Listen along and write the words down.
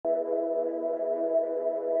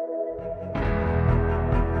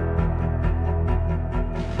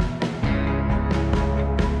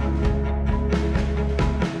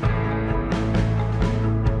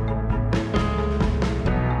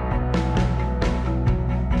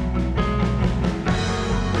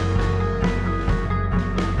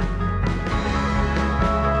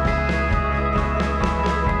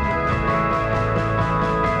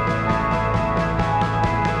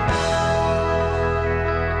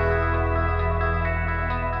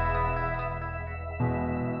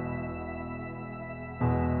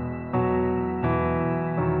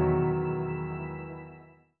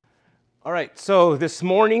right, so this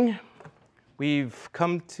morning we've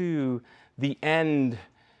come to the end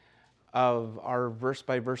of our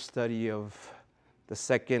verse-by-verse study of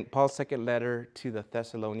Paul's second letter to the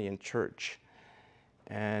Thessalonian church.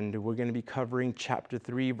 And we're going to be covering chapter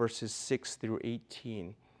 3, verses 6 through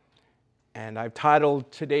 18. And I've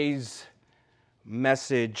titled today's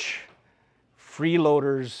message,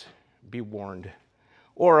 Freeloaders Be Warned,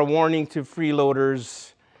 or a warning to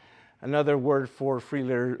freeloaders. Another word for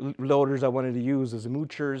freeloaders I wanted to use is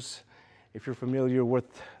moochers. If you're familiar with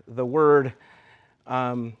the word,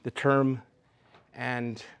 the term,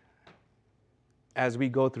 and as we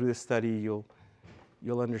go through this study, you'll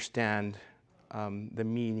understand the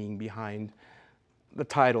meaning behind the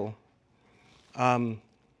title. Now,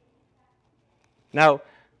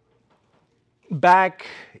 back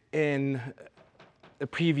in the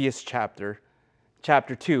previous chapter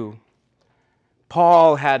 2,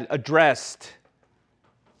 Paul had addressed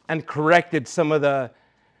and corrected some of the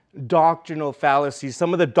doctrinal fallacies,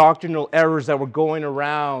 some of the doctrinal errors that were going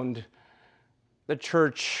around the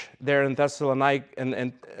church there in Thessalonica,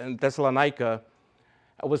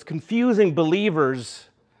 was confusing believers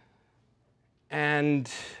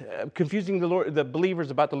and confusing the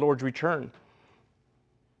believers about the Lord's return.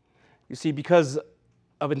 You see, because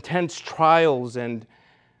of intense trials and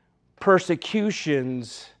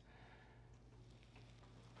persecutions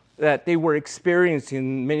that they were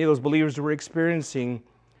experiencing, many of those believers were experiencing,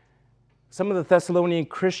 some of the Thessalonian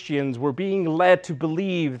Christians were being led to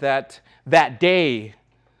believe that that day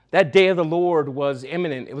of the Lord was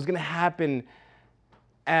imminent. It was going to happen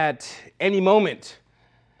at any moment.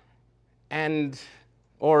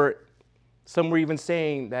 Or some were even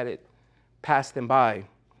saying that it passed them by.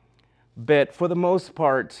 But for the most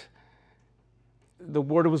part, the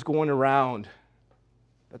word was going around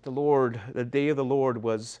that the day of the Lord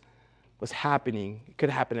was happening. It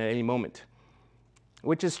could happen at any moment,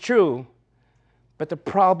 which is true. But the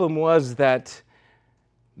problem was that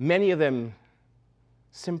many of them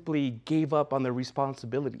simply gave up on their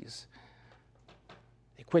responsibilities.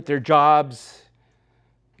 They quit their jobs,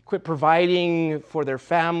 quit providing for their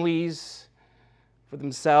families, for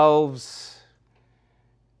themselves,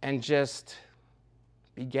 and just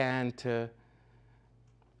began to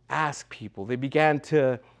ask people. They began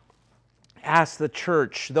to ask the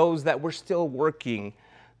church, those that were still working,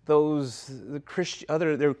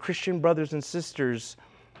 their Christian brothers and sisters,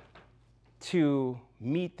 to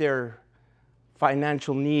meet their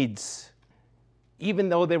financial needs, even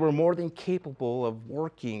though they were more than capable of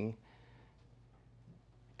working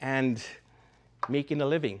and making a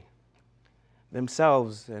living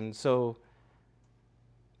themselves. And so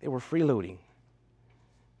they were freeloading.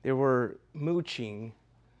 They were mooching,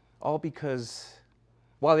 all because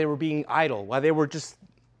while they were being idle, while they were just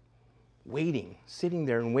waiting, sitting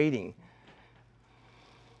there and waiting.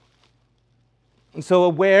 And so,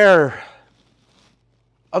 aware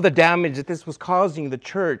of the damage that this was causing the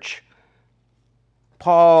church,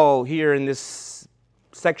 Paul, here in this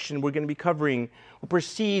section we're going to be covering, will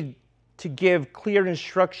proceed to give clear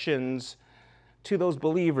instructions to those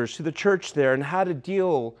believers, to the church there, and how to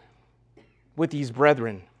deal with these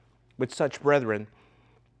brethren, with such brethren.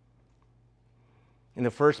 In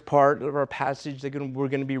the first part of our passage that we're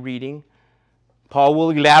going to be reading, Paul will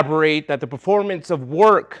elaborate that the performance of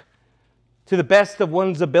work to the best of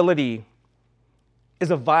one's ability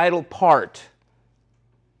is a vital part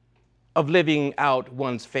of living out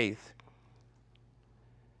one's faith.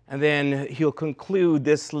 And then he'll conclude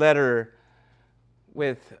this letter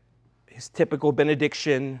with his typical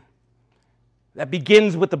benediction that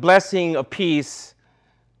begins with the blessing of peace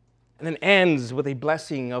and then ends with a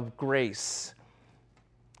blessing of grace.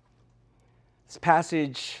 This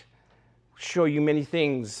passage will show you many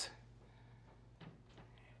things,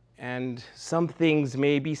 and some things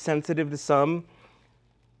may be sensitive to some,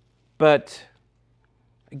 but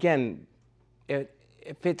again, if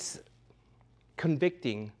it's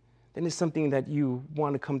convicting, then it's something that you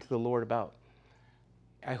want to come to the Lord about.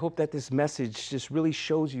 I hope that this message just really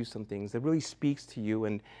shows you some things, that really speaks to you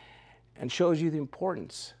and shows you the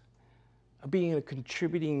importance of being a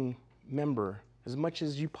contributing member as much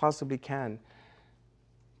as you possibly can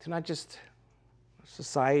to not just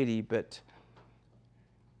society, but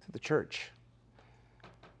to the church.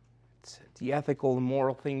 It's the ethical and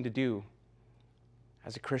moral thing to do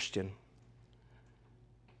as a Christian.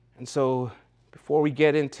 And so, before we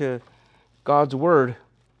get into God's Word,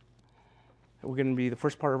 we're going to be the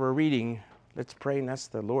first part of our reading. Let's pray and ask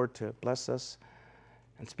the Lord to bless us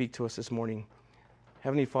and speak to us this morning.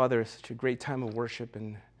 Heavenly Father, it's such a great time of worship,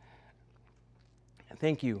 and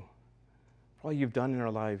thank you for all you've done in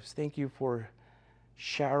our lives. Thank you for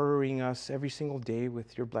showering us every single day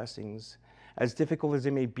with your blessings. As difficult as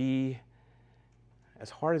it may be, as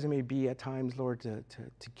hard as it may be at times, Lord, to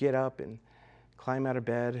get up and climb out of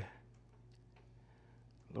bed,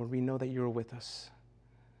 Lord, we know that you're with us.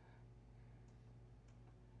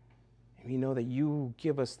 And we know that you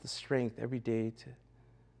give us the strength every day to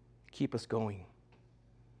keep us going.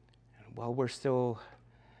 And while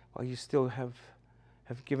you still have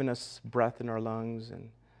given us breath in our lungs, and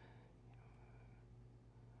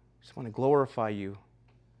just want to glorify you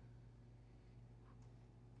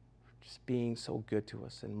for just being so good to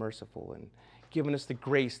us and merciful and giving us the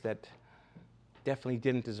grace that definitely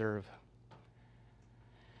didn't deserve.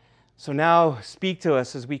 So now speak to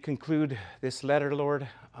us as we conclude this letter, Lord.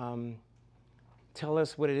 Tell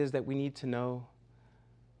us what it is that we need to know.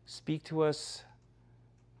 Speak to us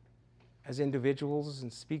as individuals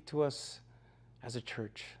and speak to us as a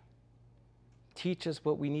church. Teach us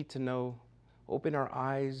what we need to know. Open our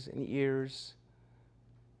eyes and ears.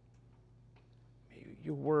 May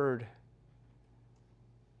your word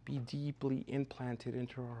be deeply implanted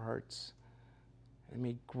into our hearts, and it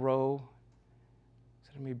may grow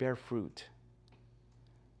so that it may bear fruit.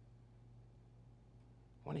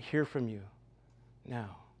 I want to hear from you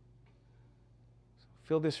now. So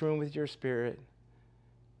fill this room with your Spirit,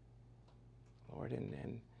 Lord, and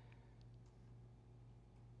may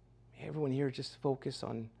everyone here just focus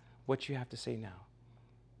on what you have to say now.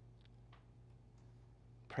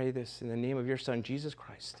 Pray this in the name of your Son, Jesus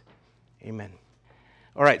Christ. Amen.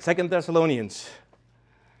 All right, 2 Thessalonians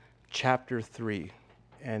chapter 3.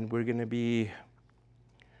 And we're going to be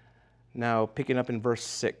now picking up in verse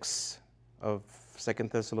 6 of 2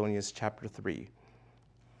 Thessalonians chapter 3.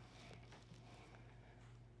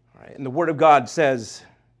 All right, and the Word of God says,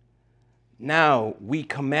 "Now we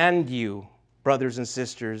command you, brothers and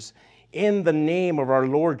sisters, in the name of our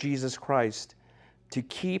Lord Jesus Christ, to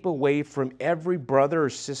keep away from every brother or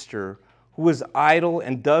sister who is idle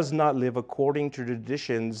and does not live according to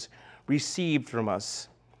traditions received from us.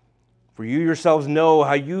 For you yourselves know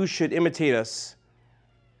how you should imitate us.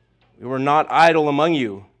 We were not idle among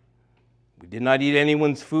you. We did not eat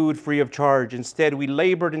anyone's food free of charge. Instead, we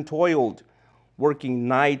labored and toiled, working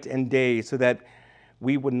night and day, so that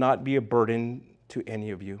we would not be a burden to any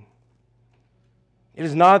of you. It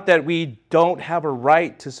is not that we don't have a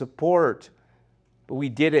right to support, but we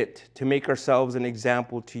did it to make ourselves an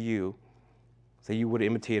example to you, so you would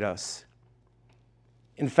imitate us.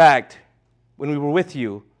 In fact, when we were with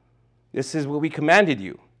you, this is what we commanded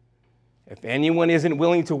you. If anyone isn't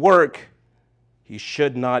willing to work, he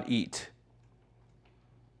should not eat.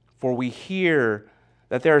 For we hear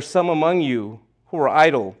that there are some among you who are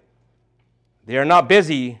idle. They are not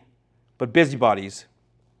busy, but busybodies.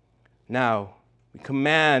 Now, we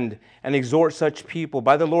command and exhort such people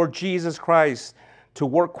by the Lord Jesus Christ to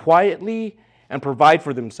work quietly and provide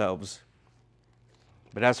for themselves.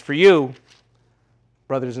 But as for you,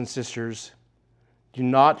 brothers and sisters, do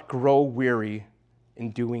not grow weary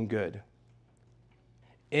in doing good."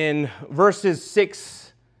 In verses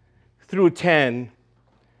 6 through 10,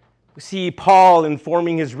 we see Paul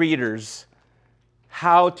informing his readers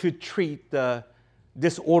how to treat the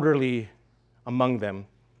disorderly among them.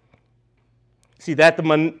 See, that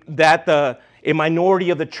a minority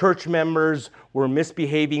of the church members were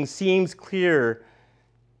misbehaving seems clear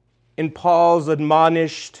in Paul's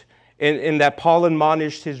admonished, in that Paul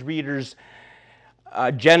admonished his readers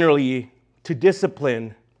generally to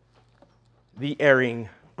discipline the erring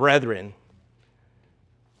brethren.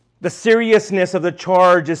 The seriousness of the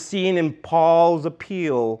charge is seen in Paul's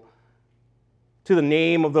appeal to the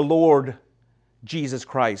name of the Lord Jesus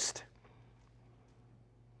Christ.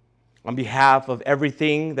 On behalf of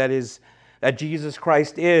everything that Jesus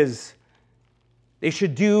Christ is, they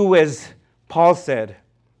should do as Paul said.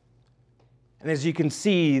 And as you can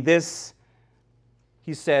see, this,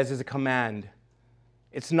 he says, is a command.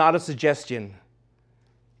 It's not a suggestion.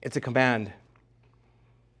 It's a command.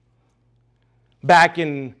 Back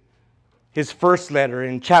in his first letter,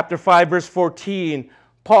 in chapter 5, verse 14,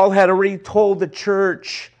 Paul had already told the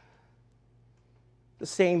church the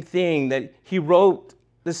same thing, that he wrote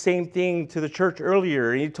the same thing to the church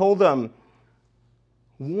earlier. He told them,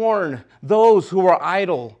 warn those who are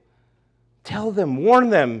idle. Tell them,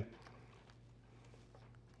 warn them.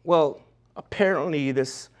 Well, apparently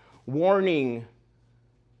this warning,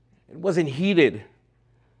 it wasn't heeded.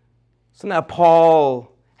 So now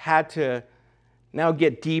Paul had to now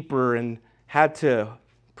get deeper and had to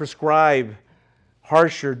prescribe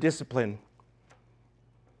harsher discipline.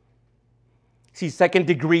 See,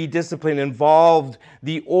 second-degree discipline involved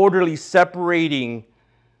the orderly separating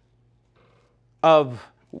of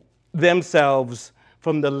themselves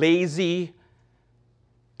from the lazy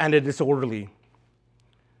and the disorderly.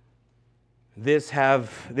 This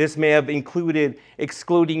may have included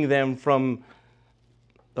excluding them from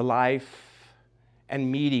the life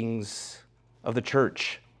and meetings of the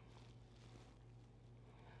church.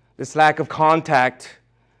 This lack of contact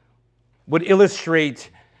would illustrate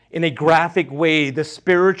in a graphic way the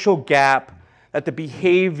spiritual gap that the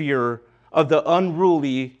behavior of the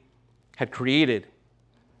unruly had created.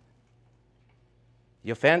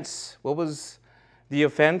 The offense, what was the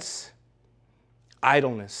offense?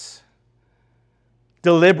 Idleness.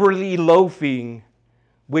 Deliberately loafing,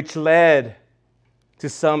 which led to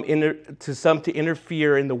some to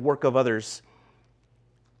interfere in the work of others.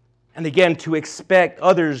 And again, to expect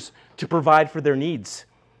others to provide for their needs.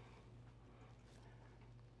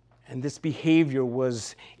 And this behavior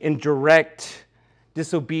was in direct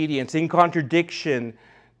disobedience, in contradiction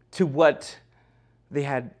to what they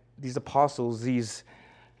had, these apostles,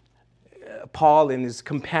 Paul and his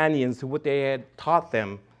companions, to what they had taught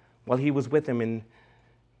them while he was with them and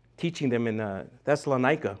teaching them in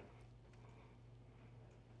Thessalonica.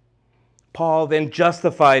 Paul then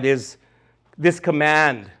justified this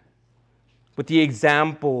command with the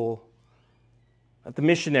example that the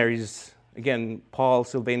missionaries, again, Paul,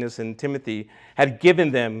 Silvanus, and Timothy, had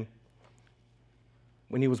given them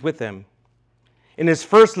when he was with them. In his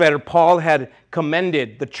first letter, Paul had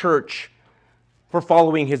commended the church for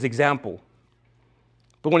following his example.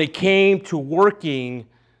 But when it came to working,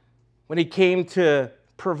 when it came to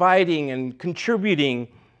providing and contributing,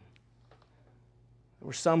 there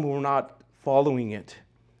were some who were not following it.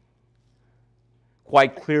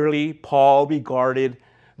 Quite clearly, Paul regarded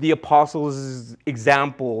the apostles'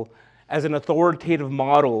 example as an authoritative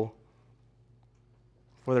model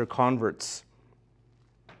for their converts.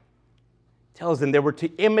 It tells them they were to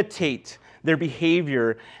imitate their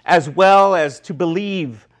behavior as well as to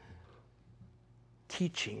believe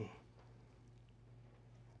teaching.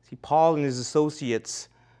 See, Paul and his associates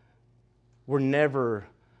were never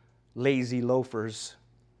lazy loafers.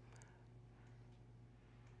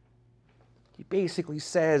 He basically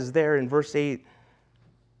says there in verse 8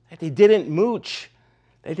 that they didn't mooch,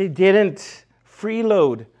 that they didn't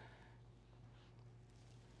freeload.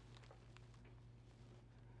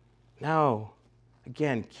 Now,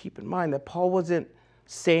 again, keep in mind that Paul wasn't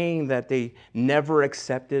saying that they never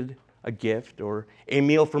accepted a gift or a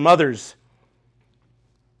meal from others,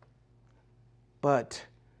 but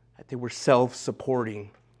that they were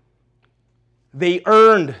self-supporting. They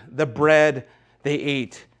earned the bread they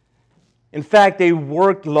ate. In fact, they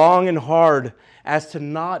worked long and hard as to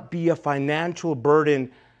not be a financial burden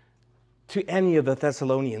to any of the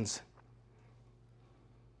Thessalonians.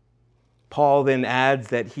 Paul then adds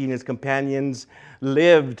that he and his companions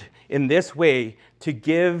lived in this way to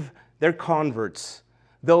give their converts,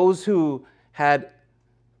 those who had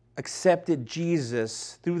accepted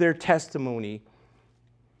Jesus through their testimony,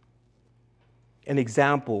 an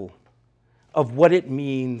example of what it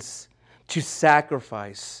means to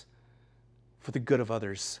sacrifice for the good of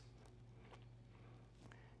others.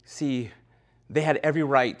 See, they had every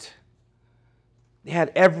right. They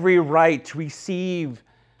had every right to receive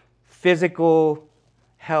physical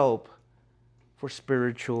help for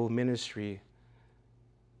spiritual ministry.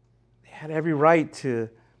 They had every right to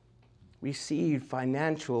receive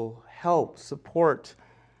financial help, support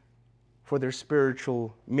for their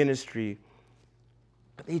spiritual ministry.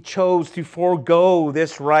 But they chose to forego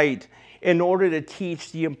this right in order to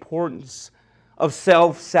teach the importance of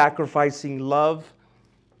self-sacrificing love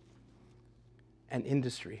and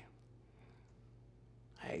industry.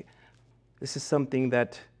 This is something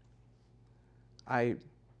that I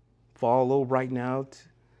follow right now,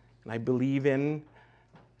 and I believe in.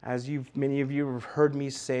 As many of you have heard me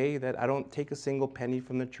say, that I don't take a single penny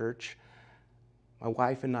from the church. My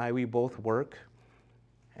wife and I, we both work.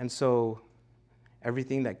 And so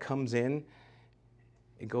everything that comes in,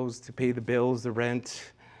 it goes to pay the bills, the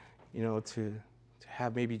rent, to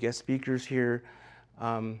have maybe guest speakers here,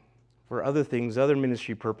 for other things, other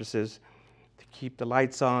ministry purposes, to keep the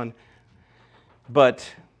lights on. But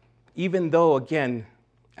even though, again,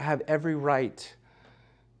 I have every right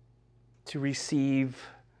to receive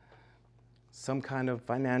some kind of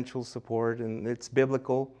financial support, and it's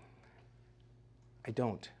biblical, I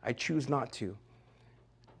don't. I choose not to.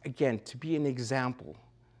 Again, to be an example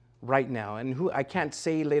right now. And I can't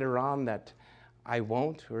say later on that I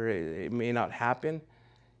won't, or it may not happen.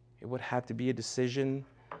 It would have to be a decision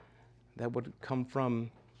that would come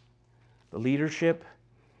from the leadership.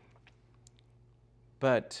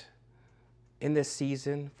 But in this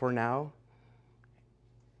season, for now,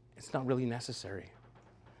 it's not really necessary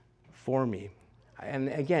for me. And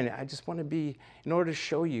again, I just want to be, in order to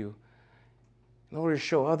show you, in order to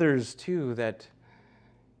show others too, that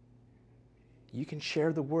you can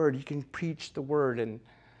share the word, you can preach the word, and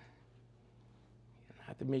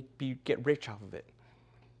have to get rich off of it.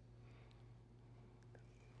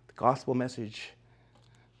 The gospel message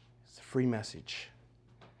is a free message.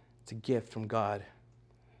 It's a gift from God.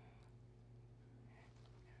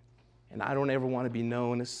 And I don't ever want to be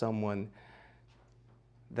known as someone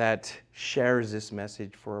that shares this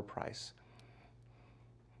message for a price.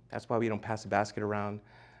 That's why we don't pass the basket around.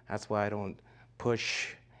 That's why I don't push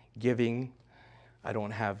giving. I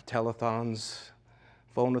don't have telethons,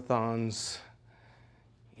 phone-a-thons.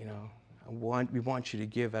 You know, we want you to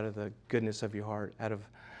give out of the goodness of your heart, out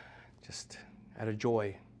of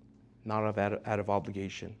joy, not out of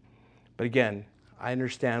obligation. But again, I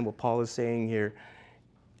understand what Paul is saying here,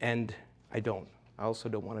 and I also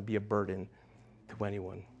don't want to be a burden to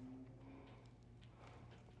anyone.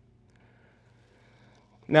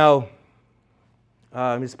 Now,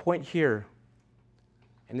 his point here,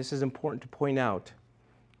 and this is important to point out,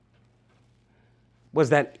 was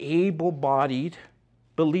that able-bodied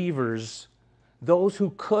believers, those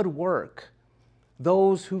who could work,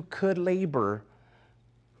 those who could labor,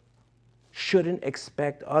 shouldn't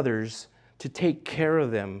expect others to take care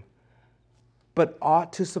of them, but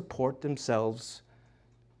ought to support themselves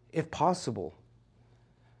if possible.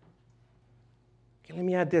 Okay, let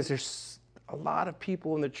me add this. There's a lot of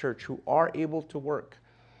people in the church who are able to work,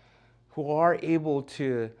 who are able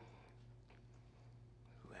to,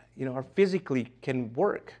 are physically can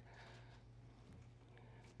work,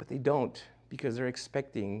 but they don't because they're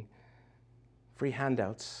expecting free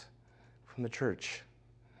handouts from the church.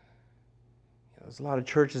 There's a lot of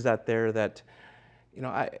churches out there that,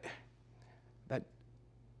 that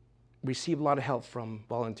receive a lot of help from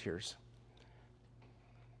volunteers.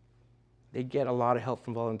 They get a lot of help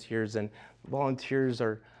from volunteers, and volunteers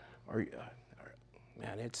are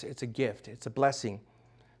man, it's a gift, it's a blessing.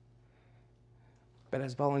 But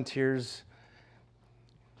as volunteers,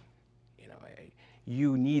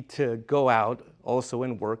 you need to go out also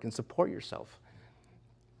and work and support yourself.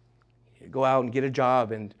 You go out and get a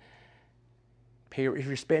job and pay. If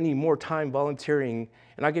you're spending more time volunteering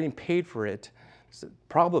and not getting paid for it, there's a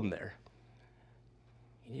problem there.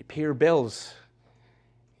 You need to pay your bills.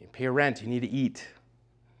 You pay your rent. You need to eat.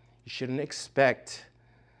 You shouldn't expect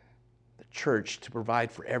the church to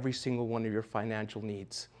provide for every single one of your financial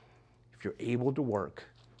needs. If you're able to work,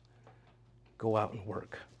 go out and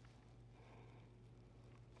work.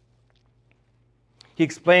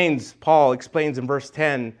 Paul explains in verse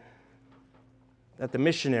 10 that the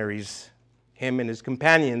missionaries, him and his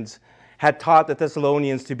companions, had taught the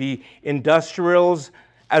Thessalonians to be industrials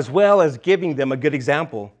as well as giving them a good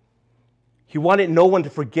example. He wanted no one to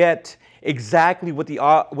forget exactly what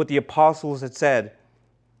the apostles had said.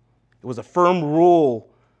 It was a firm rule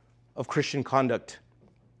of Christian conduct.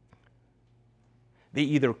 They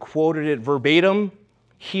either quoted it verbatim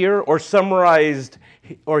here or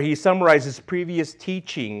he summarized his previous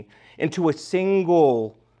teaching into a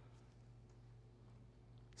single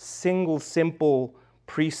simple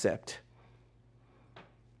precept.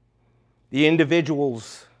 The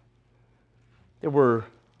individuals they were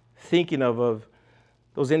thinking of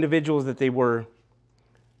those individuals that they were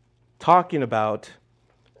talking about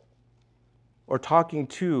or talking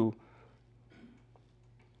to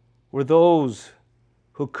were those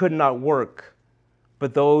who could not work,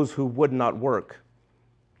 but those who would not work.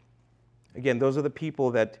 Again, those are the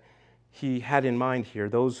people that he had in mind here,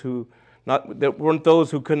 that weren't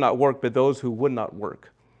those who could not work, but those who would not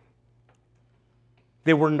work.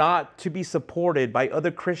 They were not to be supported by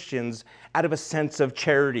other Christians out of a sense of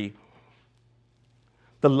charity.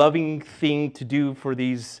 The loving thing to do for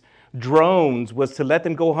these drones was to let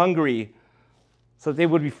them go hungry so that they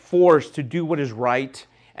would be forced to do what is right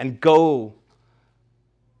and go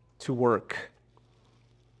to work.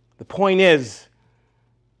 The point is,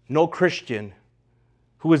 no Christian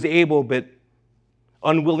who is able but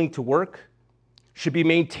unwilling to work should be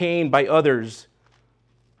maintained by others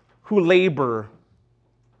who labor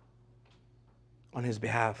on his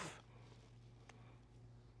behalf.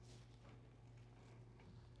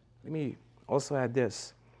 Let me also add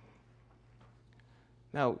this.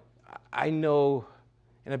 Now, I know,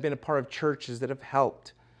 and I've been a part of churches that have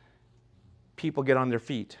helped people get on their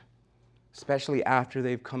feet, especially after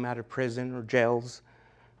they've come out of prison or jails,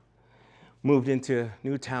 moved into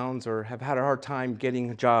new towns, or have had a hard time getting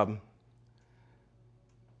a job.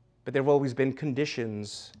 But there have always been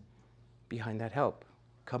conditions behind that help.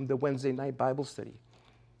 Come to Wednesday night Bible study.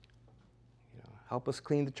 Help us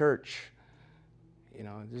clean the church.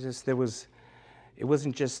 it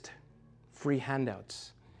wasn't just free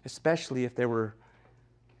handouts, especially if they were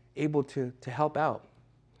able to help out.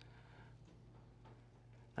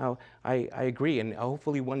 Now, I agree, and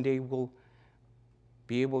hopefully one day we'll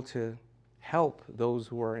be able to help those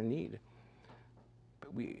who are in need.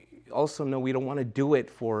 But we also know we don't want to do it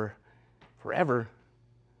for forever.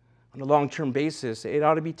 On a long-term basis, it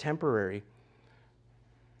ought to be temporary.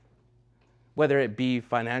 Whether it be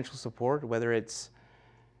financial support, whether it's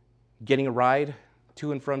getting a ride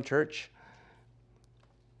to and from church.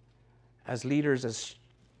 As leaders, as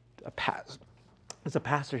a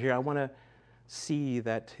pastor here, I want to see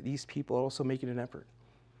that these people are also making an effort,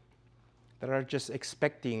 that are just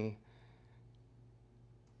expecting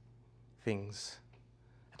things,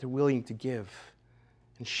 that they're willing to give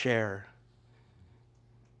and share.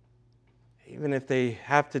 Even if they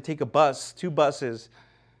have to take a bus, 2 buses,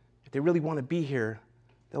 if they really want to be here,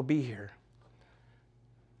 they'll be here.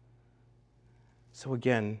 So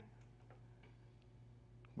again,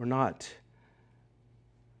 we're not,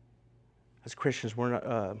 as Christians,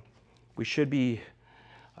 we should be,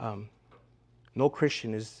 no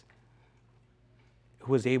Christian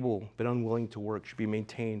who is able but unwilling to work should be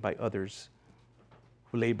maintained by others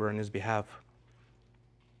who labor on his behalf.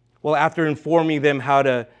 Well, after informing them how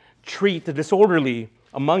to treat the disorderly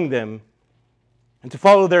among them and to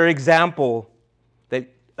follow their example,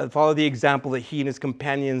 follow the example that he and his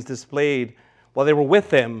companions displayed while they were with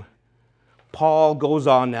them, Paul goes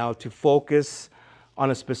on now to focus on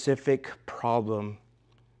a specific problem,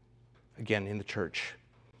 again, in the church.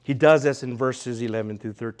 He does this in verses 11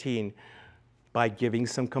 through 13 by giving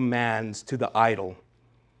some commands to the idle.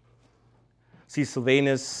 See,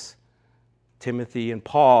 Silvanus, Timothy, and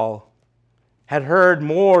Paul had heard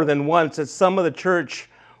more than once that some of the church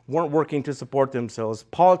weren't working to support themselves.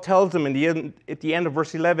 Paul tells them at the end of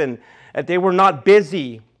verse 11 that they were not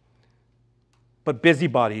busy, but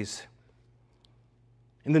busybodies.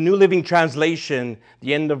 In the New Living Translation,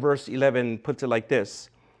 the end of verse 11 puts it like this: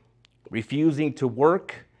 refusing to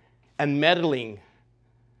work and meddling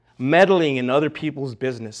in other people's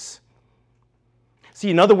business. See,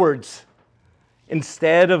 in other words,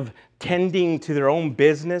 instead of tending to their own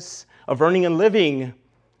business of earning a living,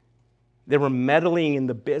 they were meddling in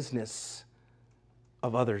the business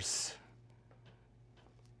of others.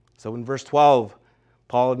 So in verse 12,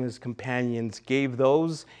 Paul and his companions gave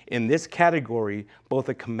those in this category both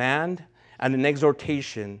a command and an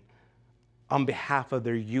exhortation on behalf of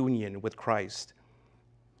their union with Christ,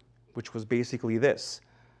 which was basically this: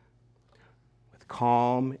 with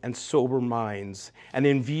calm and sober minds, and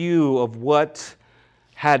in view of what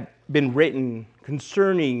had been written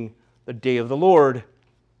concerning the day of the Lord,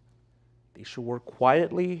 they should work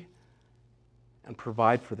quietly and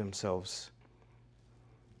provide for themselves.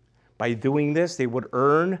 By doing this, they would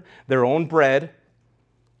earn their own bread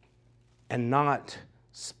and not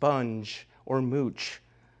sponge or mooch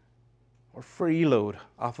or freeload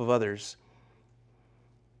off of others.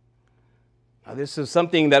 Now, this is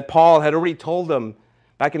something that Paul had already told them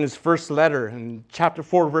back in his first letter in chapter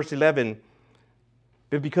 4, verse 11.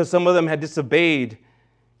 But because some of them had disobeyed,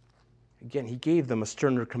 again, he gave them a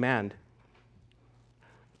sterner command.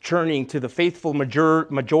 Turning to the faithful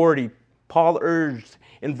majority, Paul urged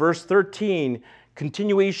in verse 13,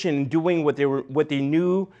 continuation in doing what they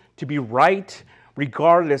knew to be right,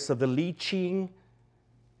 regardless of the leeching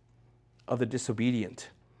of the disobedient.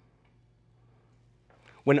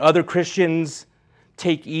 When other Christians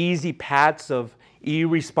take easy paths of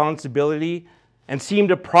irresponsibility and seem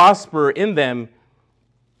to prosper in them,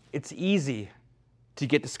 it's easy to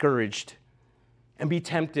get discouraged and be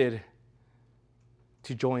tempted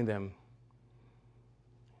to join them.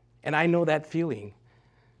 And I know that feeling.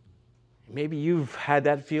 Maybe you've had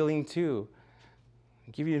that feeling too.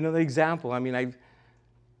 I'll give you another example. I mean, I've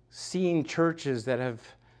seen churches that have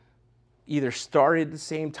either started the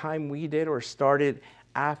same time we did or started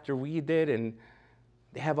after we did, and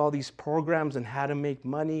they have all these programs on how to make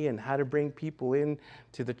money and how to bring people in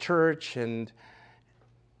to the church and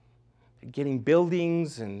getting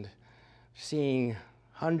buildings and seeing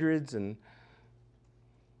hundreds and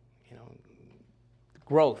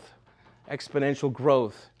growth, exponential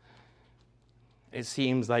growth. It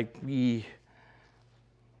seems like we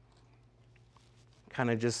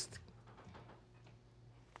kind of just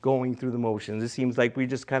going through the motions. It seems like we're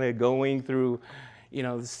just kind of going through,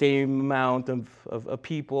 the same amount of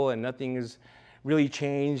people, and nothing has really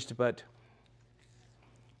changed. But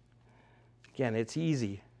again, it's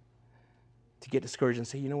easy to get discouraged and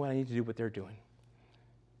say, you know what, I need to do what they're doing.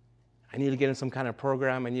 I need to get in some kind of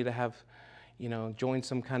program. I need to have,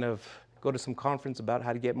 go to some conference about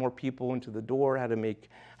how to get more people into the door, how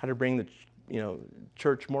to bring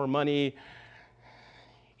church more money,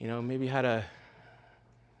 maybe how to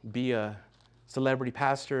be a celebrity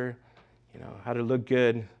pastor, how to look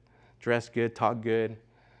good, dress good, talk good.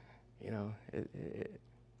 It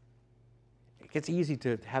gets easy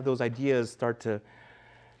to have those ideas start to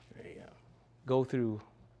go through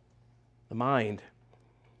the mind.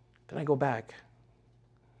 Then I go back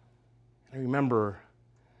and I remember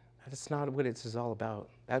that's not what it's all about.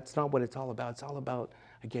 That's not what it's all about. It's all about,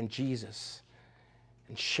 again, Jesus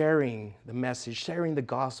and sharing the message, sharing the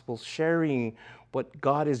gospel, sharing what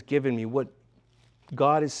God has given me, what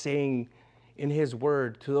God is saying in His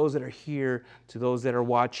Word to those that are here, to those that are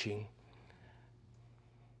watching.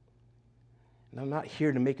 And I'm not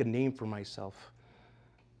here to make a name for myself.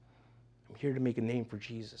 I'm here to make a name for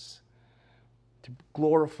Jesus, to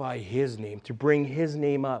glorify His name, to bring His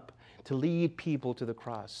name up, to lead people to the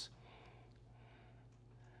cross.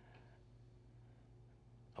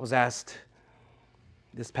 I was asked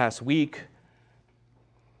this past week,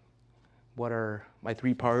 what are my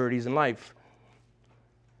 3 priorities in life?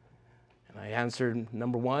 And I answered,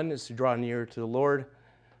 number 1 is to draw near to the Lord.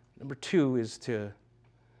 Number 2 is to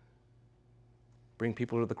bring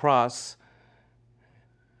people to the cross.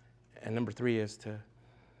 And number 3 is to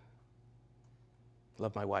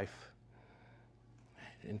love my wife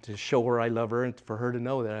and to show her I love her and for her to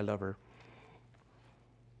know that I love her.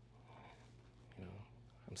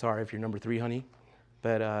 I'm sorry if you're number 3, honey,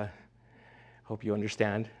 but hope you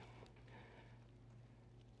understand.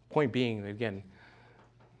 Point being, again,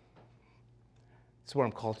 it's what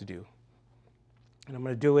I'm called to do. And I'm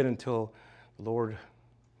going to do it until the Lord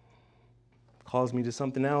calls me to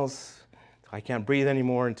something else. I can't breathe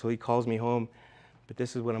anymore until He calls me home. But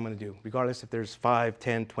this is what I'm going to do. Regardless if there's 5,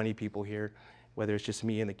 10, 20 people here, whether it's just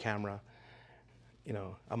me and the camera,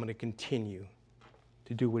 I'm going to continue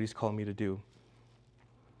to do what He's called me to do.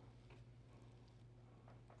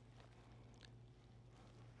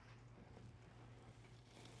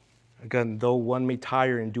 Again, though one may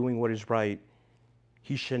tire in doing what is right,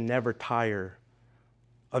 he should never tire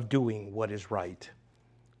of doing what is right.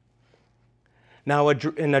 Now,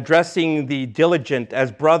 in addressing the diligent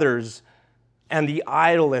as brothers and the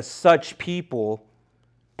idle as such people,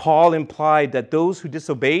 Paul implied that those who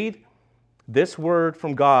disobeyed this word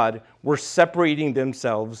from God were separating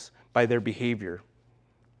themselves by their behavior.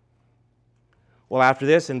 Well, after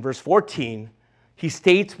this, in verse 14, he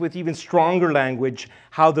states with even stronger language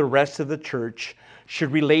how the rest of the church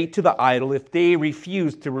should relate to the idol if they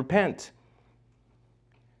refuse to repent.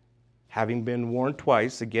 Having been warned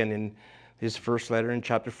twice, again in his first letter in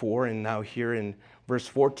chapter 4 and now here in verse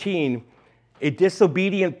 14, a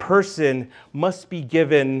disobedient person must be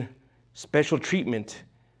given special treatment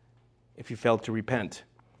if he failed to repent.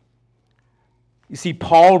 You see,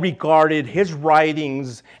 Paul regarded his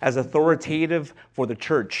writings as authoritative for the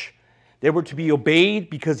church. They were to be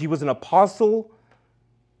obeyed because he was an apostle,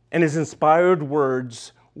 and his inspired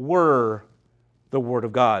words were the Word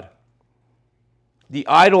of God. The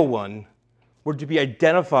idle one were to be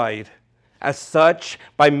identified as such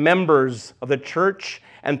by members of the church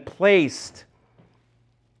and placed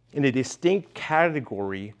in a distinct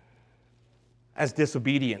category as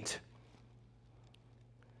disobedient.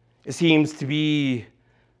 It seems to be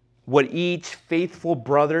what each faithful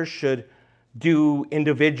brother should do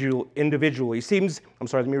individually.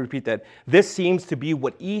 Let me repeat that. This seems to be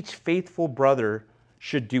what each faithful brother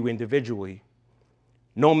should do individually.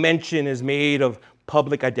 No mention is made of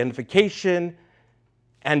public identification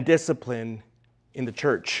and discipline in the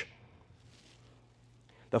church.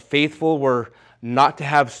 The faithful were not to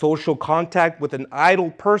have social contact with an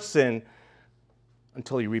idle person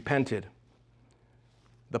until he repented.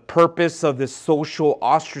 The purpose of this social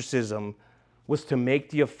ostracism was to make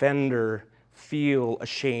the offender feel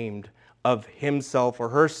ashamed of himself or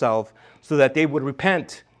herself so that they would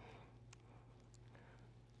repent.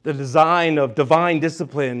 The design of divine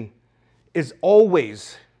discipline is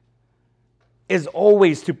always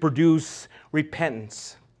to produce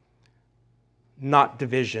repentance, not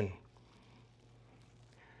division.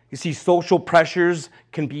 You see, social pressures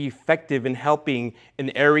can be effective in helping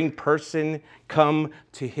an erring person come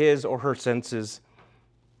to his or her senses.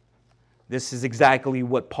 This is exactly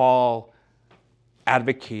what Paul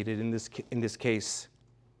advocated in this case.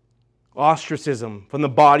 Ostracism from the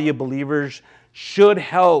body of believers should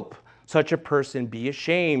help such a person be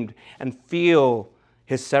ashamed and feel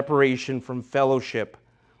his separation from fellowship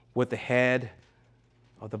with the head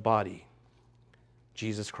of the body,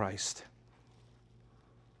 Jesus Christ.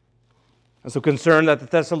 I'm so concerned that the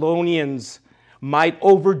Thessalonians might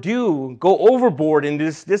go overboard in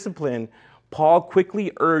this discipline. Paul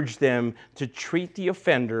quickly urged them to treat the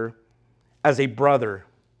offender as a brother,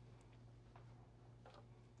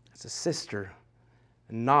 as a sister,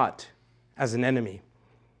 and not as an enemy.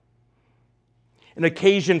 An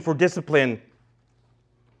occasion for discipline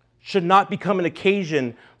should not become an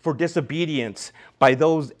occasion for disobedience by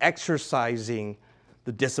those exercising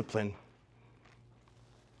the discipline.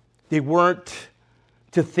 They weren't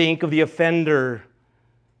to think of the offender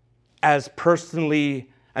as personally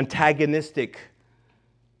antagonistic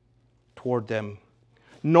toward them,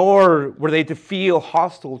 nor were they to feel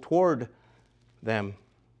hostile toward them.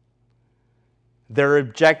 Their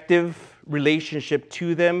objective relationship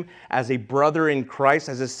to them as a brother in Christ,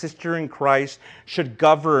 as a sister in Christ, should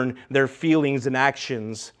govern their feelings and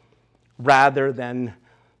actions rather than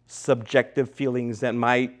subjective feelings that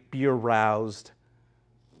might be aroused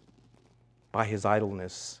by his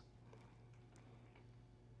idleness.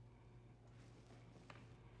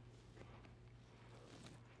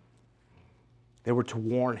 They were to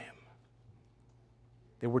warn him.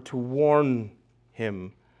 They were to warn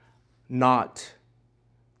him, not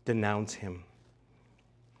denounce him.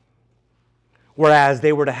 Whereas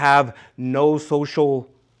they were to have no social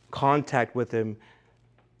contact with him,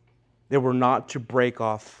 they were not to break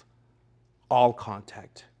off all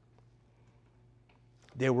contact.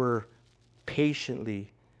 They were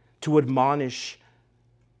patiently to admonish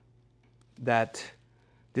that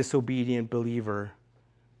disobedient believer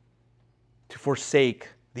to forsake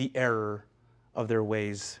the error of their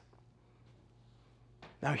ways.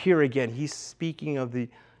 Now here again, he's speaking of the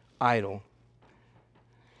idol.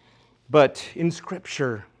 But in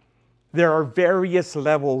Scripture, there are various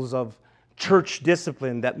levels of church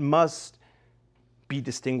discipline that must be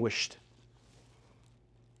distinguished.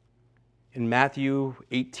 In Matthew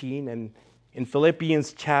 18 and in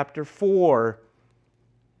Philippians chapter 4,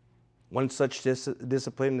 one such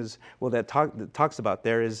discipline is, that talks about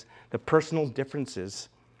there is the personal differences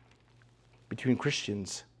between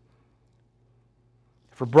Christians.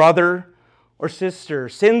 If a brother or sister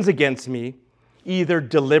sins against me, either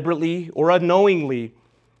deliberately or unknowingly,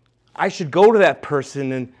 I should go to that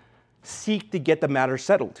person and seek to get the matter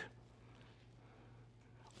settled.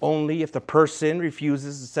 Only if the person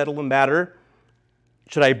refuses to settle the matter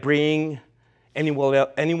should I bring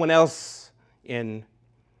anyone else in.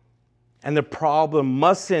 And the problem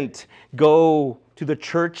mustn't go to the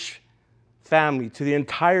church family, to the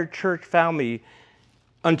entire church family,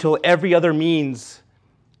 until every other means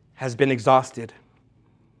has been exhausted.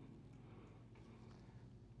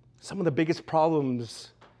 Some of the biggest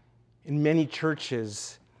problems in many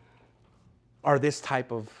churches are this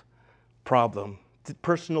type of problem. The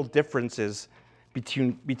personal differences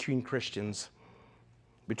between Christians,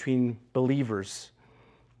 between believers.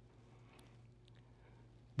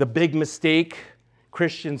 The big mistake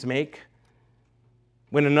Christians make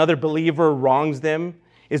when another believer wrongs them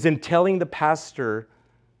is in telling the pastor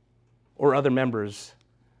or other members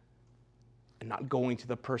and not going to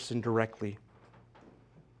the person directly.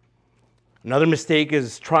 Another mistake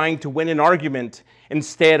is trying to win an argument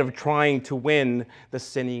instead of trying to win the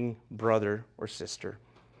sinning brother or sister.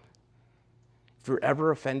 If you're ever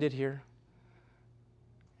offended here,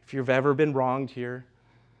 if you've ever been wronged here,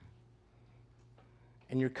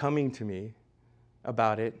 and you're coming to me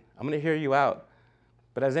about it, I'm going to hear you out.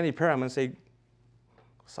 But as any parent, I'm going to say,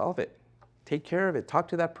 solve it. Take care of it. Talk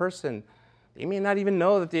to that person. They may not even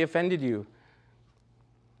know that they offended you.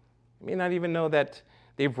 They may not even know that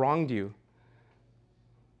they've wronged you.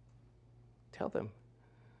 Tell them.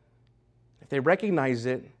 If they recognize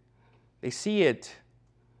it, they see it,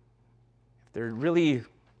 if they're really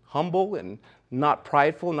humble and not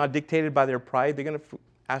prideful, not dictated by their pride, they're going to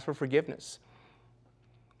ask for forgiveness.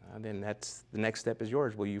 Then that's the next step is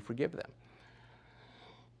yours. Will you forgive them?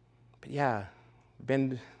 But yeah,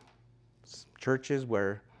 been churches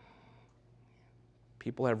where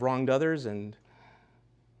people have wronged others and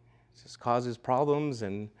it just causes problems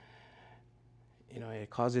and it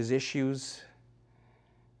causes issues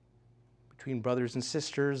between brothers and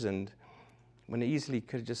sisters, and when it easily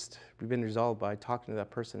could have just been resolved by talking to that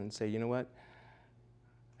person and say, you know what,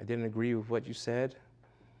 I didn't agree with what you said.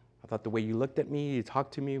 I thought the way you looked at me, you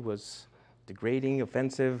talked to me was degrading,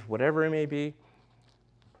 offensive, whatever it may be.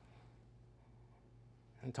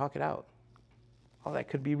 And talk it out. All that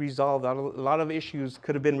could be resolved. A lot of issues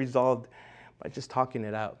could have been resolved by just talking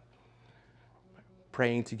it out,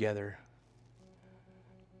 praying together.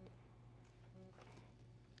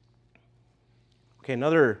 Okay,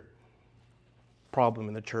 another problem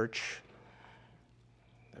in the church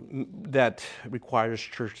that requires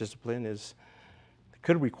church discipline is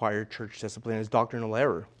doctrinal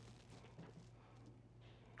error.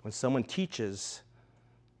 When someone teaches,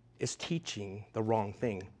 is teaching the wrong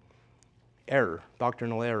thing. error,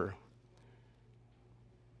 doctrinal error.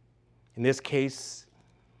 In this case,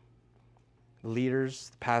 the leaders,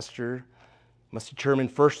 the pastor, must determine,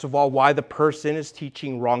 first of all, why the person is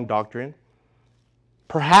teaching wrong doctrine.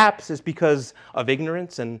 Perhaps it's because of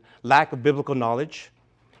ignorance and lack of biblical knowledge.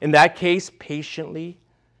 In that case, we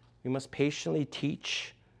must patiently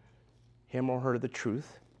teach him or her the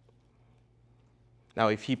truth. Now,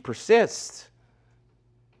 if he persists,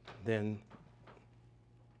 then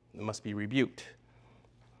it must be rebuked.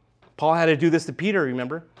 Paul had to do this to Peter,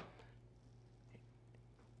 remember?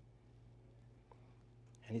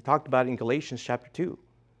 And he talked about it in Galatians chapter 2.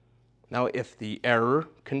 Now, if the error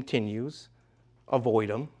continues, avoid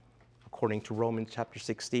them, according to Romans chapter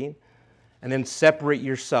 16, and then separate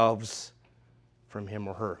yourselves from him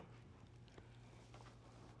or her.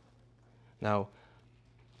 Now,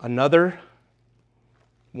 another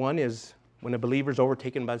one is when a believer is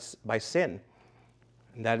overtaken by sin.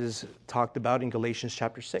 And that is talked about in Galatians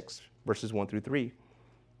chapter 6, verses 1 through 3.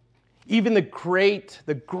 Even the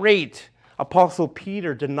great Apostle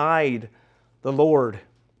Peter denied the Lord.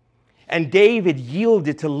 And David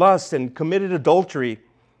yielded to lust and committed adultery.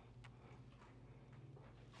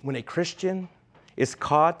 When a Christian is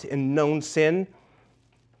caught in known sin,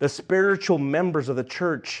 the spiritual members of the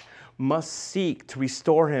church must seek to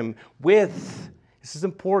restore him with, this is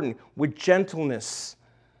important, with gentleness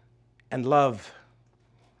and love.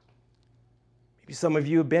 Maybe some of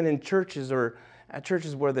you have been in churches or at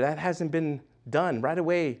churches where that hasn't been done right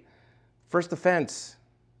away. First offense,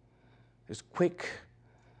 there's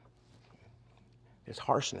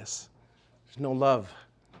harshness, there's no love,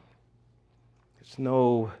 there's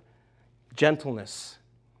no gentleness.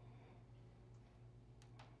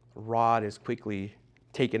 The rod is quickly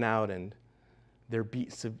taken out and they're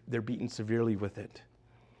beaten severely with it.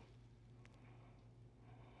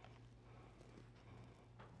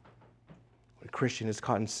 When a Christian is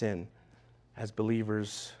caught in sin, as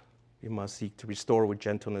believers, we must seek to restore with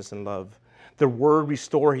gentleness and love. The word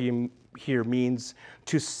restore here means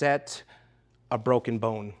to set a broken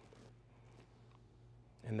bone.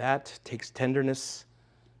 And that takes tenderness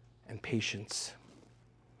and patience.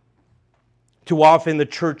 Too often the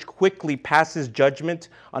church quickly passes judgment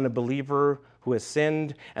on a believer who has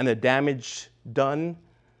sinned, and the damage done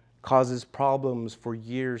causes problems for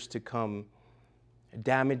years to come. It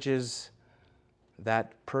damages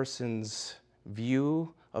that person's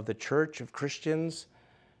view of the church, of Christians,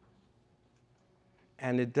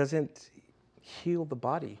 and it doesn't heal the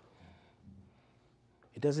body.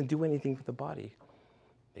 It doesn't do anything for the body.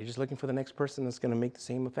 They're just looking for the next person that's going to make the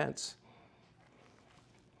same offense.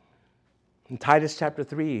 In Titus chapter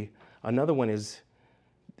 3, another one is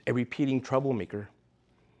a repeating troublemaker.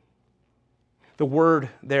 The word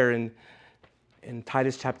there in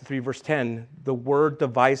Titus chapter 3, verse 10, the word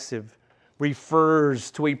divisive refers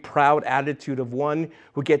to a proud attitude of one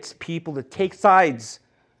who gets people to take sides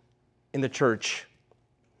in the church.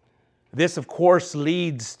 This, of course,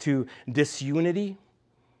 leads to disunity,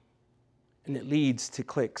 and it leads to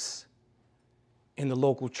cliques in the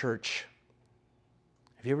local church.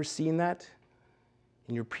 Have you ever seen that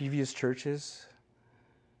in your previous churches?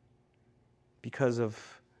 Because of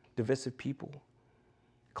divisive people,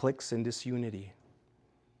 cliques and disunity.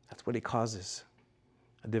 That's what it causes,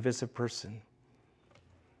 a divisive person.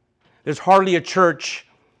 There's hardly a church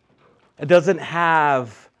that doesn't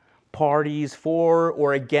have parties for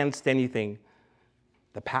or against anything.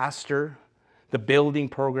 The pastor, the building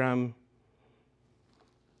program,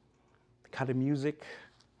 the kind of music,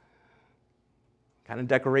 kind of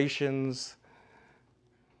decorations,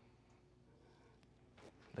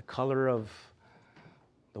 the color of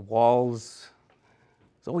the walls.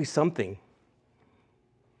 There's always something.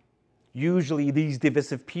 Usually these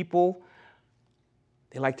divisive people,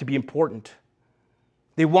 they like to be important.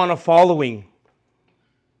 They want a following.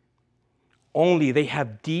 Only they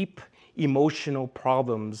have deep emotional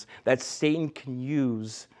problems that Satan can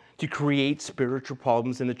use to create spiritual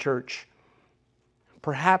problems in the church.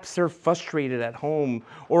 Perhaps they're frustrated at home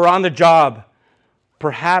or on the job.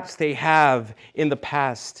 Perhaps they have, in the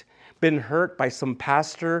past, been hurt by some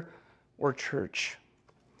pastor or church.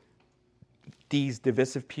 These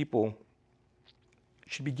divisive people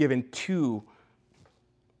should be given two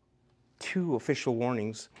official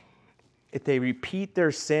warnings. If they repeat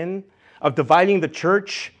their sin of dividing the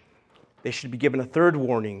church, they should be given a third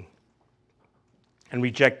warning and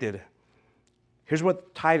rejected. Here's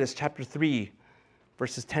what Titus chapter 3,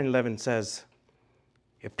 verses 10 and 11 says.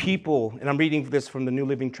 If people, and I'm reading this from the New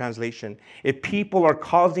Living Translation, if people are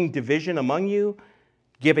causing division among you,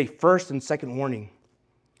 give a first and second warning.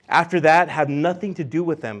 After that, have nothing to do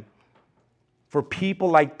with them. For people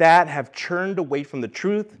like that have turned away from the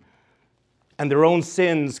truth, and their own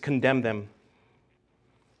sins condemn them.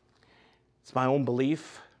 It's my own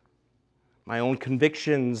belief, my own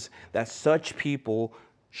convictions that such people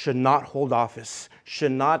should not hold office,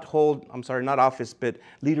 not office, but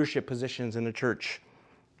leadership positions in the church.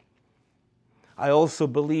 I also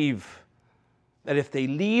believe that if they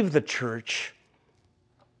leave the church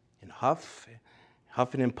in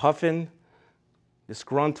huffing and puffing,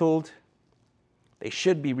 disgruntled, they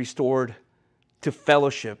should be restored to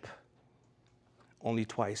fellowship only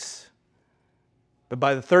twice. But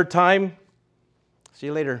by the third time, see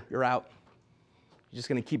you later, you're out. You're just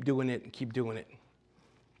going to keep doing it and keep doing it.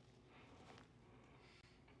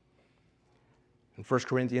 In 1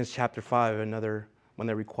 Corinthians chapter 5, another one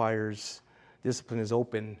that requires discipline is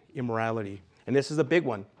open immorality. And this is a big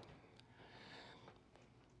one.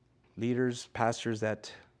 Leaders, pastors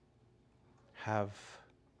that have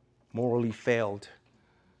morally failed.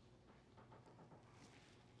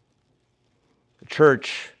 The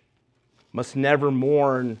church must never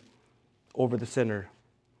mourn over the sinner.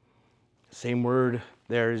 The same word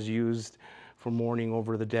there is used for mourning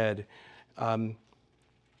over the dead.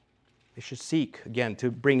 They should seek, again, to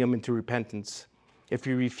bring him into repentance. If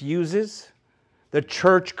he refuses, the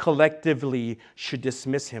church collectively should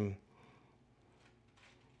dismiss him.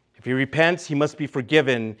 If he repents, he must be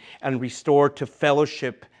forgiven and restored to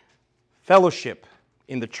fellowship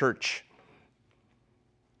in the church.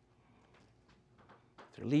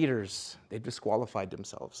 They're leaders. They've disqualified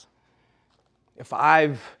themselves. If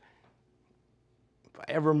I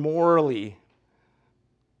ever morally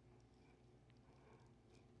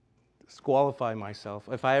disqualify myself,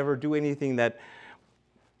 if I ever do anything that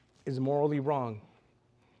is morally wrong,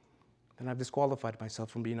 then I've disqualified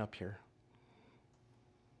myself from being up here.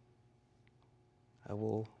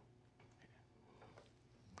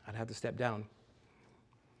 I'd have to step down.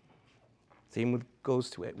 Same goes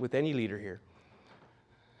to it with any leader here.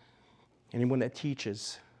 Anyone that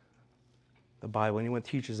teaches the Bible, anyone that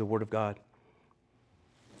teaches the Word of God.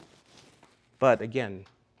 But again,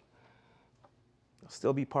 they'll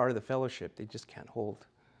still be part of the fellowship. They just can't hold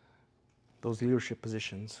those leadership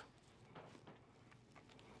positions.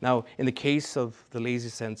 Now, in the case of the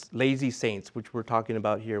lazy saints, which we're talking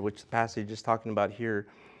about here, which the passage is talking about here,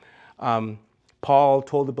 Paul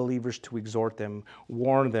told the believers to exhort them,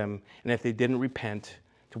 warn them, and if they didn't repent,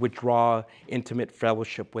 to withdraw intimate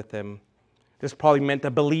fellowship with them. This probably meant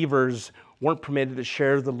that believers weren't permitted to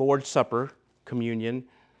share the Lord's Supper, communion,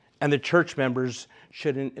 and the church members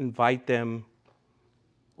shouldn't invite them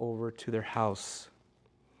over to their house.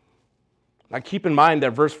 Now keep in mind that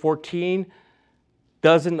verse 14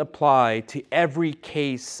 doesn't apply to every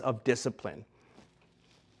case of discipline.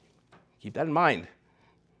 Keep that in mind.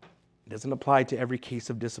 It doesn't apply to every case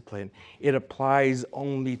of discipline. It applies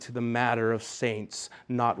only to the matter of saints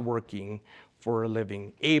not working for a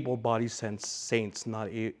living. Able-bodied saints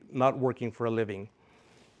not working for a living.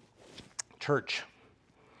 Church.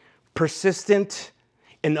 Persistent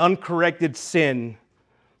and uncorrected sin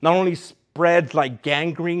not only spreads like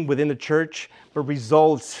gangrene within the church, but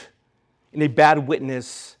results in a bad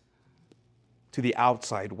witness to the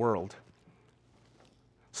outside world.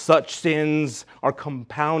 Such sins are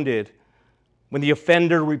compounded when the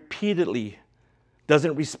offender repeatedly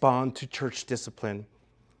doesn't respond to church discipline.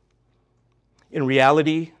 In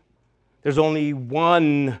reality, there's only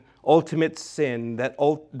one ultimate sin that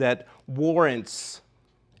warrants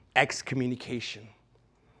excommunication,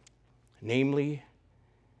 namely,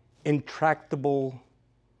 intractable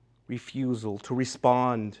refusal to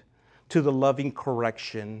respond to the loving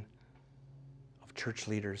correction of church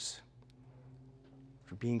leaders.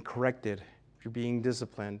 If you're being corrected, if you're being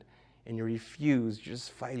disciplined, and you refuse, you're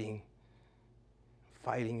just fighting,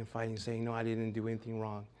 saying, no, I didn't do anything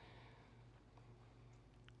wrong.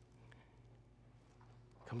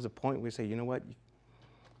 Comes a point where we say, you know what,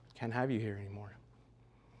 can't have you here anymore.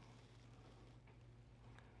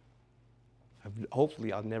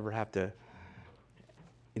 Hopefully I'll never have to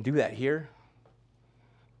do that here,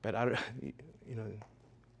 but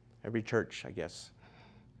every church, I guess,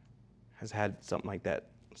 has had something like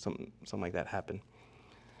that happen.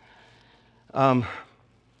 Problem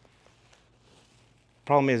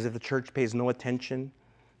is, if the church pays no attention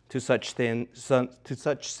to such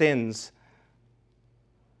sins,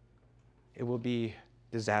 it will be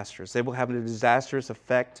disastrous. They will have a disastrous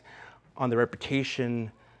effect on the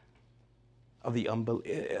reputation of the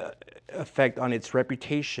effect on its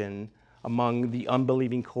reputation among the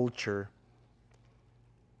unbelieving culture,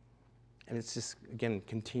 and it's just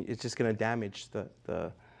it's just going to damage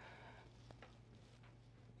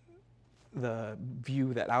the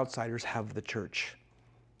view that outsiders have of the church.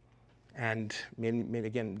 And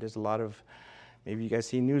again, there's a lot of, maybe you guys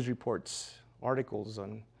see news reports, articles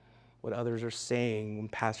on what others are saying when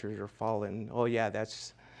pastors are fallen. Oh yeah,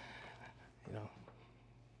 that's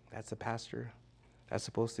a pastor. That's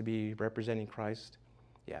supposed to be representing Christ.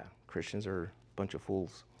 Yeah, Christians are a bunch of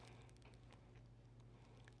fools.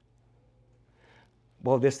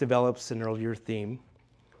 Well, this develops an earlier theme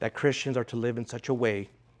that Christians are to live in such a way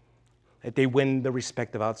that they win the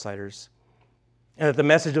respect of outsiders, and that the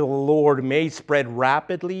message of the Lord may spread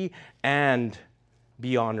rapidly and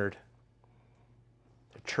be honored.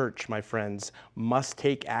 The church, my friends, must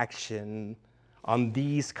take action on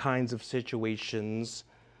these kinds of situations,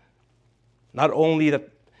 not only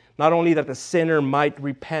that the sinner might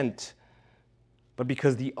repent, but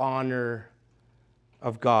because the honor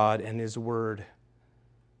of God and His Word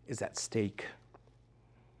is at stake.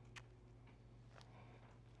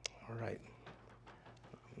 All right.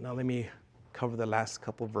 Now let me cover the last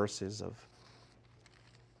couple verses of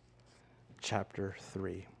chapter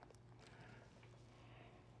 3.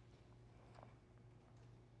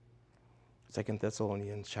 2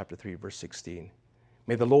 Thessalonians chapter 3, verse 16.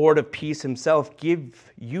 May the Lord of peace Himself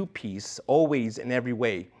give you peace always in every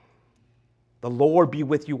way. The Lord be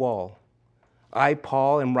with you all. I,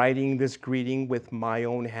 Paul, am writing this greeting with my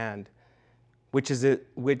own hand, which is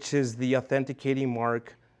the authenticating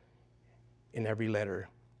mark in every letter.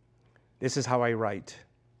 This is how I write.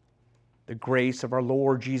 The grace of our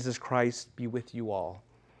Lord Jesus Christ be with you all.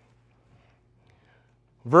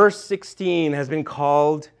 Verse 16 has been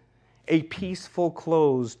called a peaceful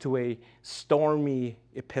close to a stormy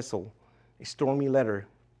epistle, a stormy letter.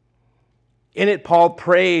 In it, Paul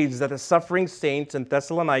prays that the suffering saints in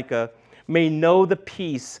Thessalonica may know the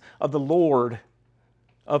peace of the Lord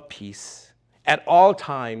of peace at all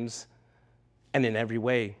times and in every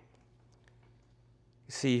way.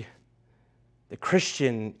 You see, the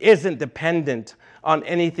Christian isn't dependent on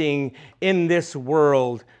anything in this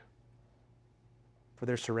world for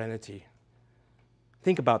their serenity.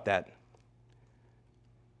 Think about that.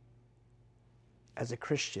 As a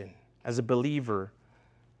Christian, as a believer,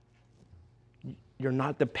 you're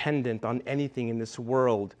not dependent on anything in this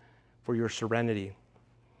world for your serenity.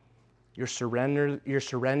 Your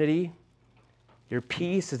serenity, your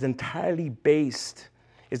peace is entirely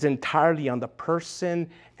on the person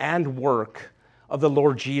and work of the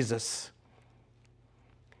Lord Jesus.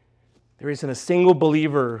 There isn't a single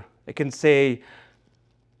believer that can say,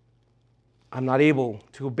 I'm not able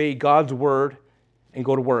to obey God's word and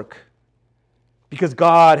go to work, because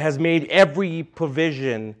God has made every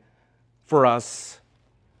provision for us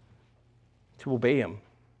to obey Him.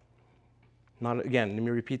 Let me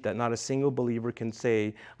repeat that. Not a single believer can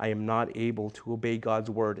say, I am not able to obey God's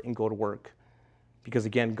word and go to work, because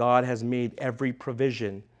again, God has made every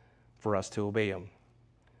provision for us to obey Him.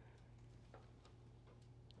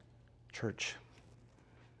 Church,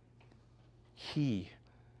 He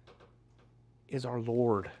is our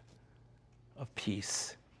Lord of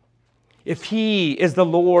peace. If He is the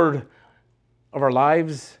Lord of our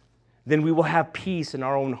lives, then we will have peace in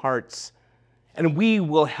our own hearts, and we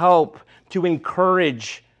will help to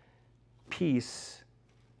encourage peace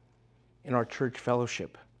in our church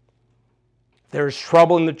fellowship. If there is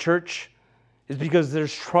trouble in the church, it's because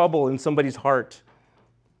there's trouble in somebody's heart.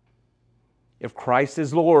 If Christ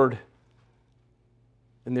is Lord,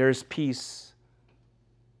 then there is peace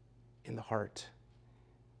in the heart.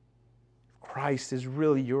 If Christ is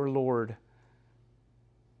really your Lord,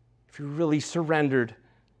 if you really surrendered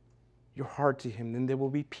your heart to Him, then there will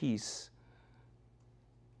be peace.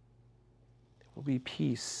 There will be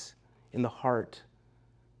peace in the heart,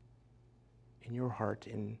 in your heart,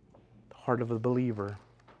 in the heart of a believer.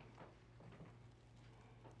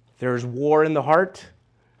 If there is war in the heart,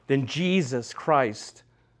 then Jesus Christ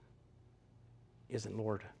isn't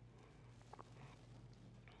Lord.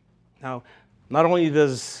 Now, not only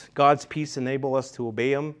does God's peace enable us to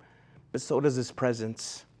obey Him, but so does His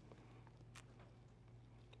presence.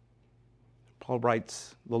 Paul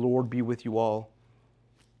writes, the Lord be with you all.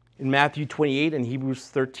 In Matthew 28 and Hebrews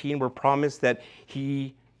 13, we're promised that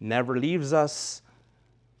He never leaves us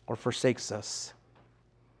or forsakes us.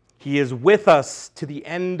 He is with us to the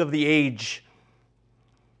end of the age.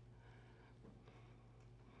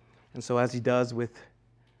 And so, as He does with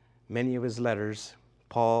many of His letters,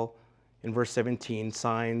 Paul, in verse 17,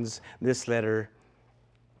 signs this letter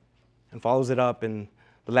and follows it up in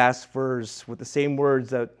the last verse with the same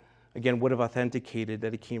words that, again, would have authenticated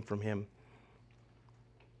that it came from him.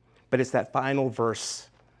 But it's that final verse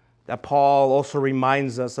that Paul also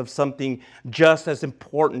reminds us of something just as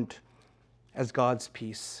important as God's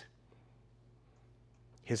peace.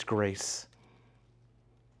 His grace.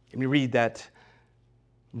 Let me read that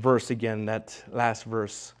verse again, that last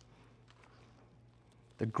verse.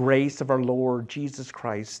 The grace of our Lord Jesus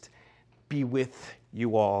Christ be with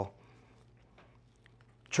you all.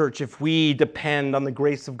 Church, if we depend on the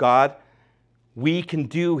grace of God, we can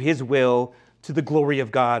do His will to the glory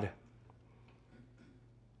of God.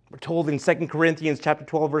 We're told in 2 Corinthians chapter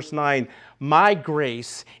 12, verse 9, my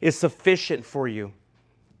grace is sufficient for you.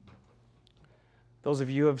 Those of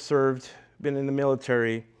you who have served, been in the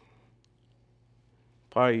military,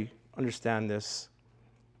 probably understand this.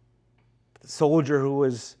 The soldier who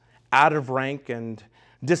was out of rank and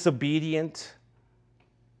disobedient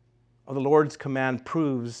of the Lord's command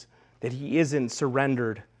proves that he isn't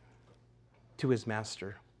surrendered to his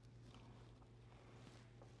master.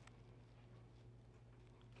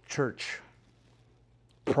 Church,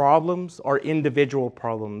 problems are individual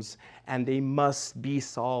problems, and they must be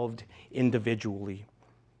solved individually.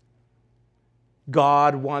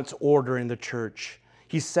 God wants order in the church.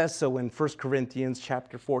 He says so in 1 Corinthians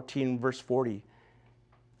chapter 14, verse 40.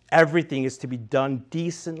 Everything is to be done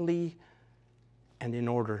decently and in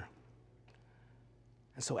order.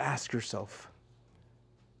 And so ask yourself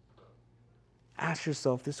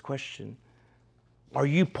this question. Are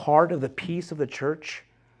you part of the peace of the church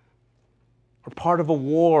or part of a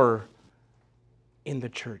war in the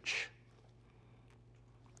church?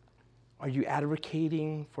 Are you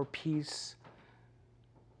advocating for peace?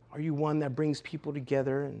 Are you one that brings people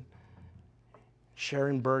together and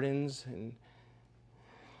sharing burdens?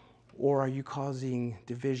 Or are you causing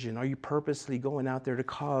division? Are you purposely going out there to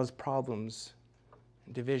cause problems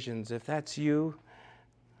and divisions? If that's you,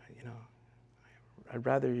 I'd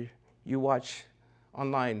rather you watch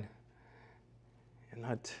online and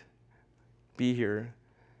not be here,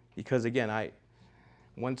 because again,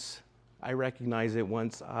 once I recognize it,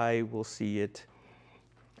 once I will see it,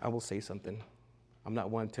 I will say something. I'm not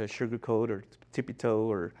one to sugarcoat or tippy-toe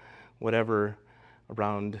or whatever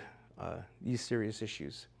around these serious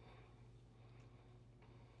issues.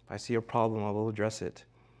 If I see a problem, I will address it.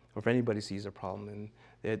 Or if anybody sees a problem and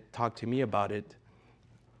they talk to me about it,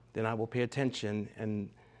 then I will pay attention and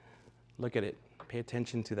look at it, pay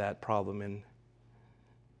attention to that problem,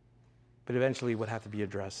 but eventually it would have to be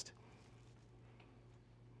addressed.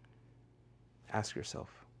 Ask yourself,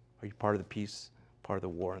 are you part of the peace, part of the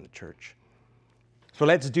war in the church? So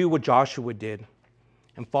let's do what Joshua did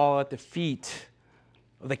and fall at the feet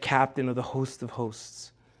of the captain of the host of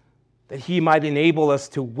hosts, that he might enable us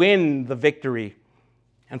to win the victory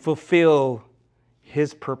and fulfill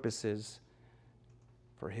his purposes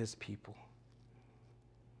for his people.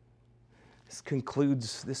 This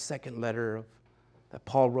concludes this second letter that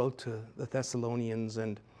Paul wrote to the Thessalonians,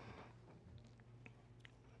 and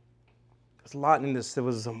there's a lot in this. There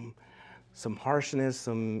was some harshness,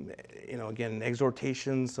 some again,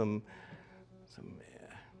 exhortation, some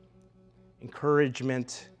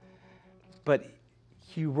encouragement, but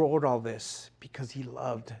he wrote all this because he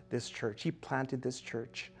loved this church. He planted this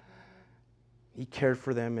church. He cared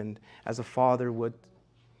for them, and as a father would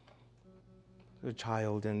a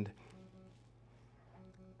child. And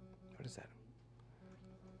what is that?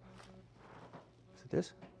 Is it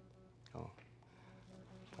this? Oh,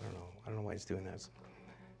 I don't know why he's doing that.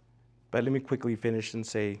 But let me quickly finish and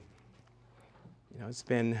say, it's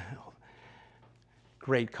been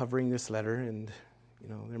great covering this letter, and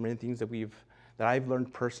there are many things that I've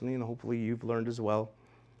learned personally, and hopefully you've learned as well.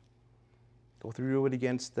 Go through it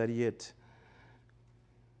again, study it.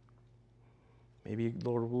 Maybe the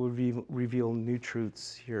Lord will reveal new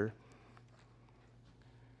truths here.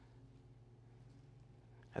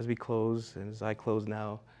 As we close, and as I close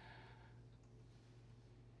now,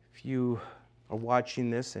 if you are watching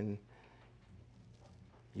this and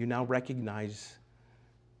you now recognize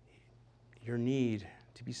your need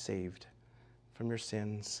to be saved from your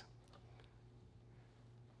sins,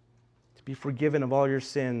 to be forgiven of all your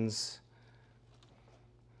sins,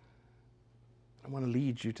 I want to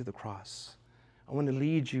lead you to the cross. I want to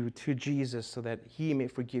lead you to Jesus so that he may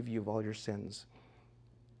forgive you of all your sins.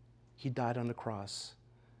 He died on the cross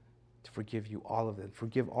to forgive you all of them,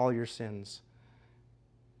 forgive all your sins.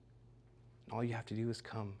 All you have to do is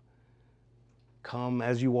come. Come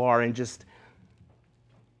as you are and just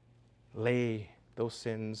lay those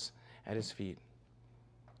sins at his feet.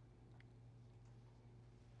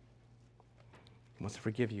 He wants to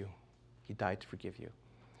forgive you. He died to forgive you.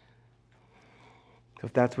 So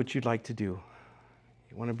if that's what you'd like to do,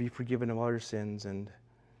 you want to be forgiven of all your sins and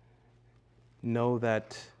know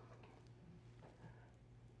that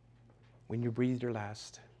when you breathe your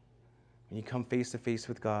last, when you come face to face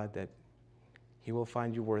with God, that he will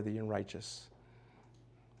find you worthy and righteous.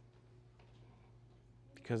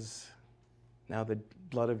 because now the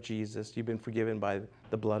blood of Jesus, you've been forgiven by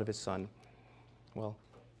the blood of his Son. Well,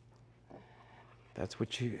 that's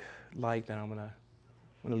what you like. Now I'm going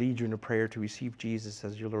to lead you in a prayer to receive Jesus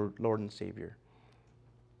as your Lord and Savior.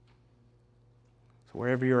 So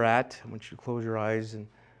wherever you're at, I want you to close your eyes and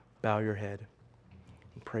bow your head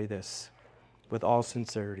and pray this with all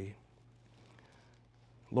sincerity.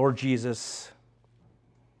 Lord Jesus,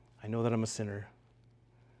 I know that I'm a sinner,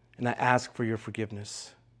 and I ask for your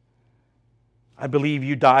forgiveness. I believe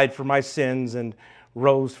you died for my sins and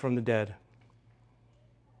rose from the dead.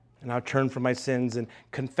 And I'll turn from my sins and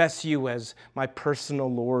confess you as my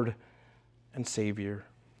personal Lord and Savior.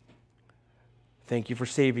 Thank you for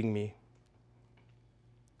saving me.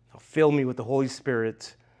 Now fill me with the Holy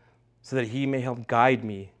Spirit so that he may help guide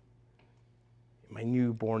me in my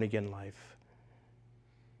new born-again life.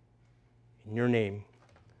 In your name,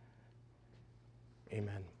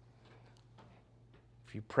 amen.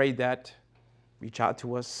 If you prayed that, reach out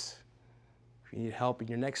to us. If you need help in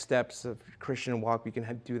your next steps of your Christian walk, we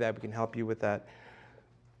can do that. We can help you with that.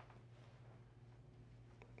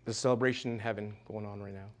 There's a celebration in heaven going on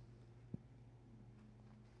right now.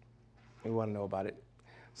 We want to know about it.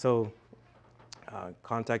 So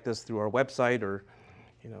contact us through our website or,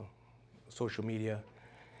 social media. I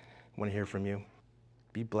want to hear from you.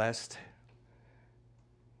 Be blessed.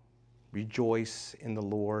 Rejoice in the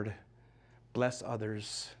Lord. Bless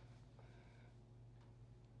others.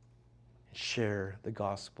 Share the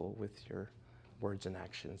gospel with your words and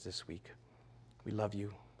actions this week. We love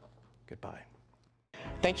you. Goodbye.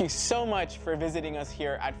 Thank you so much for visiting us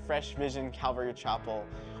here at Fresh Vision Calvary Chapel.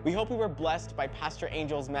 We hope we were blessed by Pastor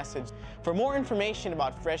Angel's message. For more information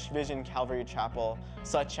about Fresh Vision Calvary Chapel,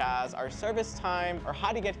 such as our service time or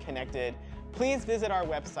how to get connected, please visit our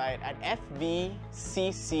website at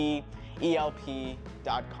FVCCELP.com.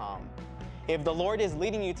 If the Lord is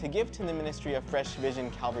leading you to give to the ministry of Fresh Vision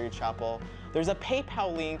Calvary Chapel, there's a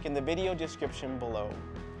PayPal link in the video description below.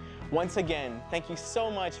 Once again, thank you so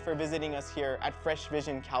much for visiting us here at Fresh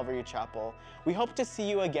Vision Calvary Chapel. We hope to see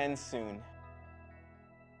you again soon.